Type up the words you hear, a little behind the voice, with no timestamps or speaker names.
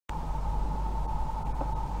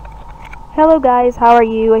Hello guys, how are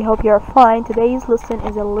you? I hope you are fine. Today's lesson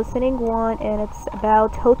is a listening one and it's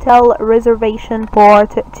about hotel reservation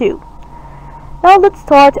part 2. Now let's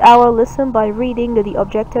start our lesson by reading the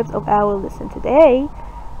objectives of our lesson today.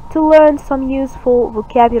 To learn some useful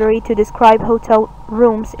vocabulary to describe hotel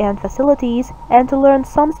rooms and facilities, and to learn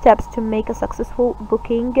some steps to make a successful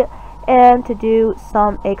booking, and to do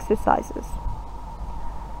some exercises.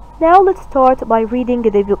 Now let's start by reading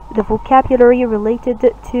the vocabulary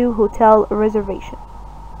related to hotel reservation.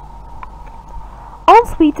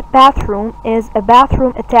 Ensuite bathroom is a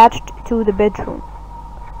bathroom attached to the bedroom.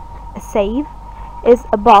 A safe is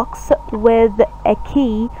a box with a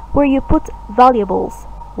key where you put valuables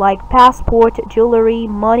like passport, jewelry,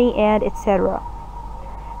 money, and etc.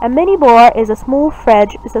 A minibar is a small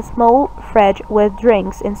fridge with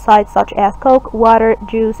drinks inside such as Coke, water,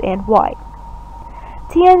 juice, and wine.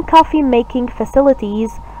 Tea and coffee making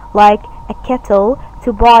facilities like a kettle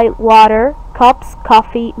to boil water, cups,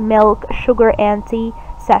 coffee, milk, sugar, and tea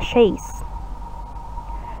sachets.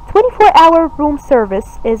 24-hour room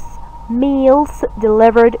service is meals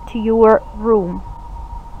delivered to your room.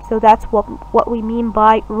 So that's what we mean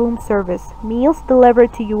by room service, meals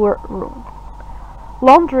delivered to your room.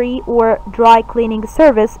 Laundry or dry cleaning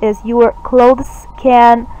service is your clothes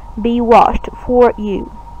can be washed for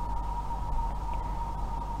you.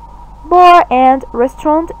 Bar and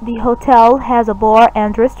restaurant. The hotel has a bar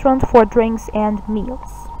and restaurant for drinks and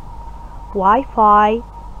meals. Wi-Fi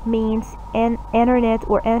means an internet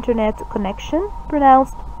or internet connection,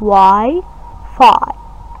 pronounced Wi-Fi.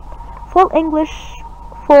 Full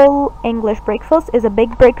English breakfast is a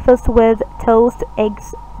big breakfast with toast,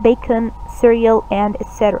 eggs, bacon, cereal, and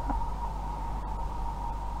etc.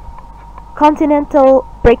 Continental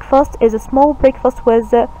breakfast is a small breakfast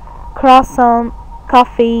with croissant,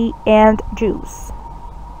 coffee, and juice.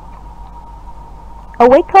 A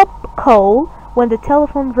wake-up call when the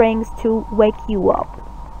telephone rings to wake you up.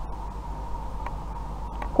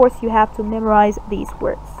 Of course, you have to memorize these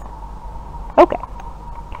words. Okay.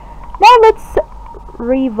 Now let's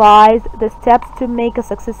revise the steps to make a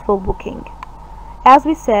successful booking. As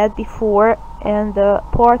we said before in the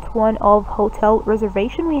part 1 of hotel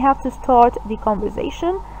reservation, we have to start the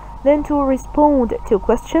conversation, then to respond to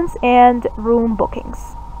questions and room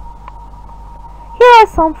bookings. Here are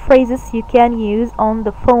some phrases you can use on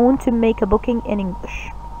the phone to make a booking in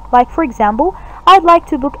English. Like for example, I'd like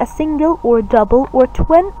to book a single or double or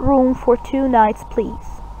twin room for 2 nights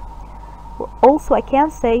please. Also I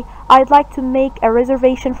can say I'd like to make a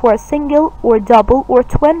reservation for a single or double or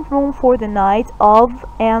twin room for the night of,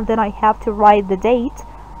 and then I have to write the date.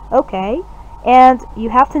 Okay. And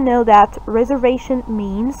you have to know that reservation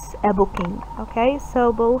means a booking. Okay,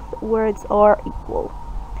 so both words are equal.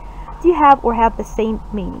 Do you have or have the same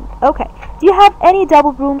meaning? Okay, do you have any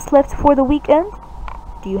double rooms left for the weekend?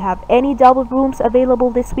 Do you have any double rooms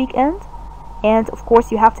available this weekend? And of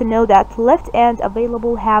course you have to know that left and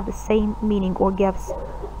available have the same meaning, or give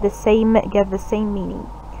the same meaning.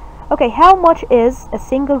 Okay, how much is a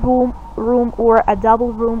single room or a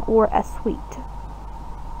double room or a suite?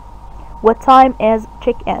 What time is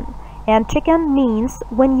check-in? And check-in means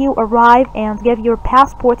when you arrive and give your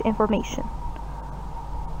passport information.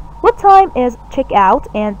 What time is check-out?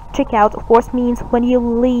 And check-out of course means when you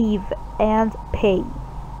leave and pay.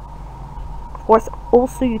 Of course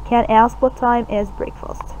also you can ask what time is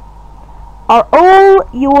breakfast. Are all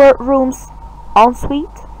your rooms en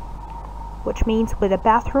suite? Which means with a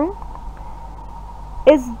bathroom.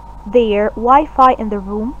 Is there Wi-Fi in the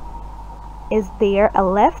room? Is there a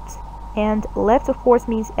lift? And left of course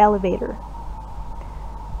means elevator.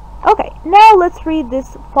 Okay, now let's read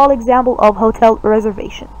this full example of hotel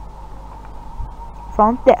reservation.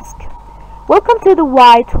 Front desk. Welcome to the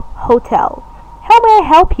White Hotel. How may I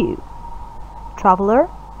help you? Traveler,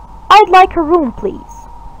 I'd like a room please.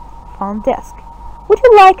 Front desk. Would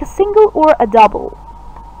you like a single or a double?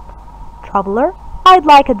 Traveler, I'd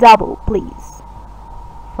like a double please.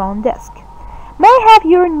 Front desk. May I have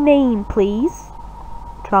your name please?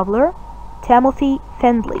 Traveler, Timothy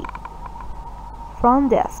Findley. Front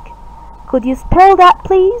desk. Could you spell that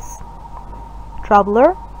please?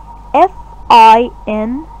 Traveler, Findley.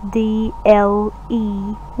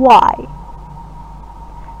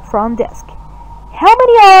 Front desk. How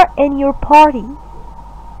many are in your party?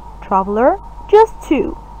 Traveler, just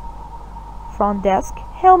 2. Front desk.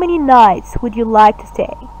 How many nights would you like to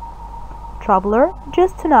stay? Traveler,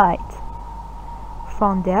 just tonight.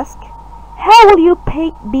 Front desk. How will you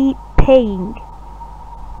be paying?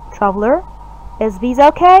 Traveler, is Visa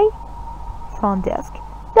okay? Front desk.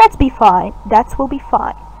 That will be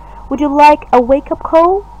fine. Would you like a wake-up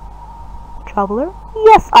call? Traveler: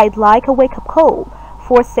 Yes, I'd like a wake-up call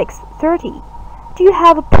for 6:30. Do you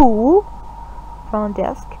have a pool? Front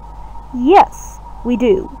desk: Yes, we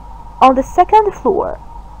do. On the second floor.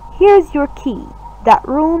 Here's your key. That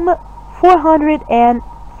room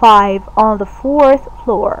 405 on the 4th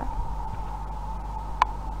floor.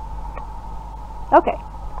 Okay.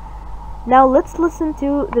 Now let's listen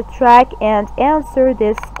to the track and answer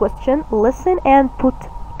this question. Listen and put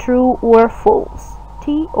true or false.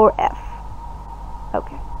 T or F.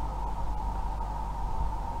 Okay.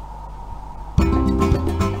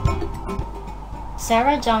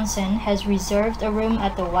 Sarah Johnson has reserved a room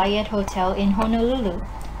at the Wyatt Hotel in Honolulu.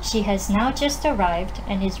 She has now just arrived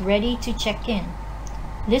and is ready to check in.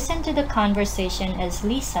 Listen to the conversation as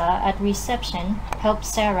Lisa at reception helps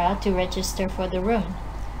Sarah to register for the room.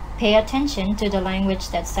 Pay attention to the language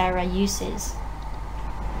that Sarah uses.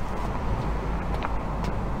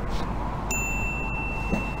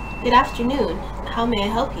 Good afternoon. How may I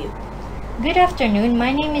help you? Good afternoon.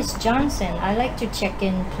 My name is Johnson. I'd like to check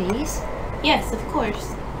in, please. Yes, of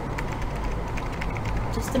course.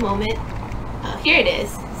 Just a moment. Here it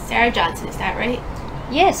is. Sarah Johnson, is that right?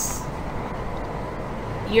 Yes.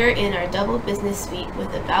 You're in our double business suite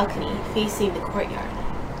with a balcony facing the courtyard.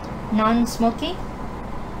 Non-smoking?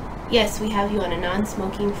 Yes, we have you on a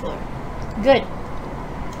non-smoking floor. Good.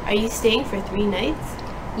 Are you staying for 3 nights?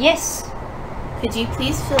 Yes. Could you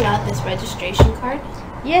please fill out this registration card?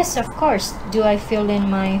 Yes, of course. Do I fill in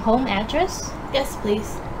my home address? Yes,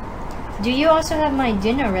 please. Do you also have my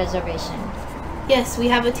dinner reservation? Yes, we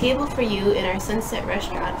have a table for you in our Sunset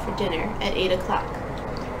restaurant for dinner at 8 o'clock.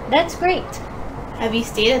 That's great. Have you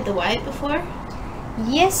stayed at the Wyatt before?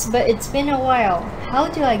 Yes, but it's been a while. How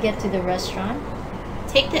do I get to the restaurant?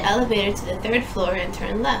 Take the elevator to the 3rd floor and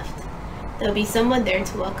turn left. There'll be someone there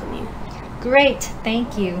to welcome you. Great,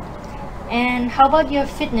 thank you. And how about your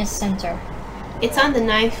fitness center? It's on the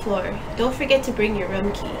 9th floor. Don't forget to bring your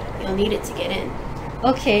room key. You'll need it to get in.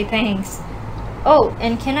 Okay, thanks. Oh,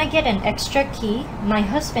 and can I get an extra key? My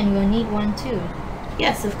husband will need one too.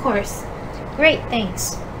 Yes, of course. Great,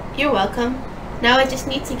 thanks. You're welcome. Now I just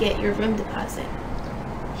need to get your room deposit.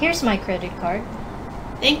 Here's my credit card.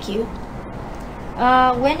 Thank you.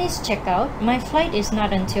 When is checkout? My flight is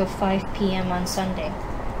not until 5 p.m. on Sunday.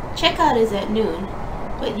 Checkout is at noon,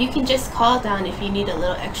 but you can just call down if you need a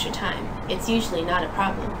little extra time. It's usually not a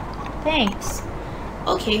problem. Thanks.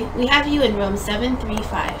 Okay, we have you in room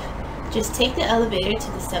 735. Just take the elevator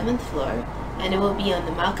to the 7th floor, and it will be on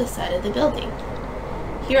the Mauka side of the building.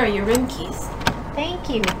 Here are your room keys. Thank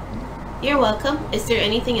you. You're welcome. Is there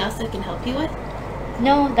anything else I can help you with?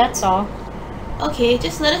 No, that's all. Okay,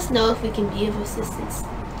 just let us know if we can be of assistance.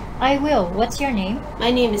 I will. What's your name?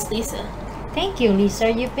 My name is Lisa. Thank you,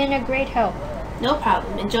 Lisa. You've been a great help. No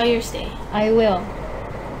problem. Enjoy your stay. I will.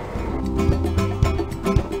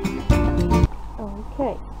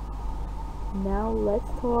 Okay. Now let's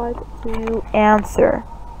start to answer.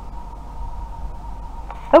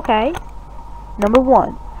 Okay. Number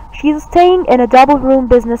 1. She's staying in a double-room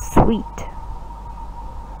business suite.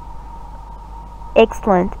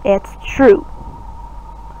 Excellent. It's true.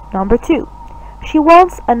 Number 2. She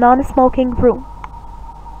wants a non-smoking room.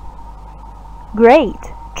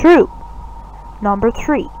 Great. True. Number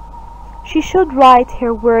 3. She should write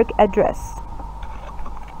her work address.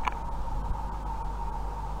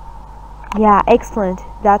 Yeah, excellent.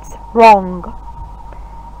 That's wrong.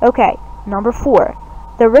 Okay. Number 4.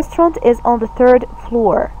 The restaurant is on the 3rd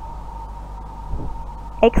floor.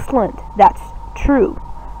 Excellent. That's true.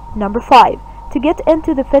 Number 5. To get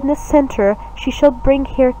into the fitness center, she should bring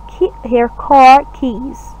her car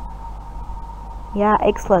keys. Yeah,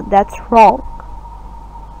 excellent. That's wrong.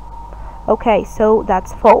 Okay, so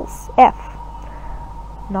that's false. F.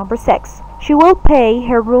 Number 6. She will pay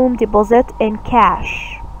her room deposit in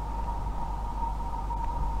cash.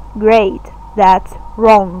 Great. That's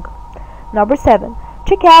wrong. Number 7.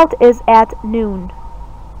 Checkout is at noon.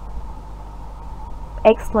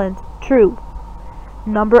 Excellent. True.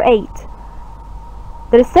 Number 8.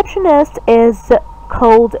 The receptionist is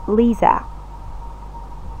called Lisa.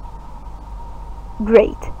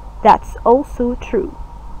 Great. That's also true.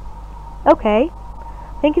 Okay.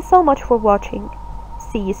 Thank you so much for watching.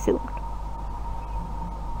 See you soon.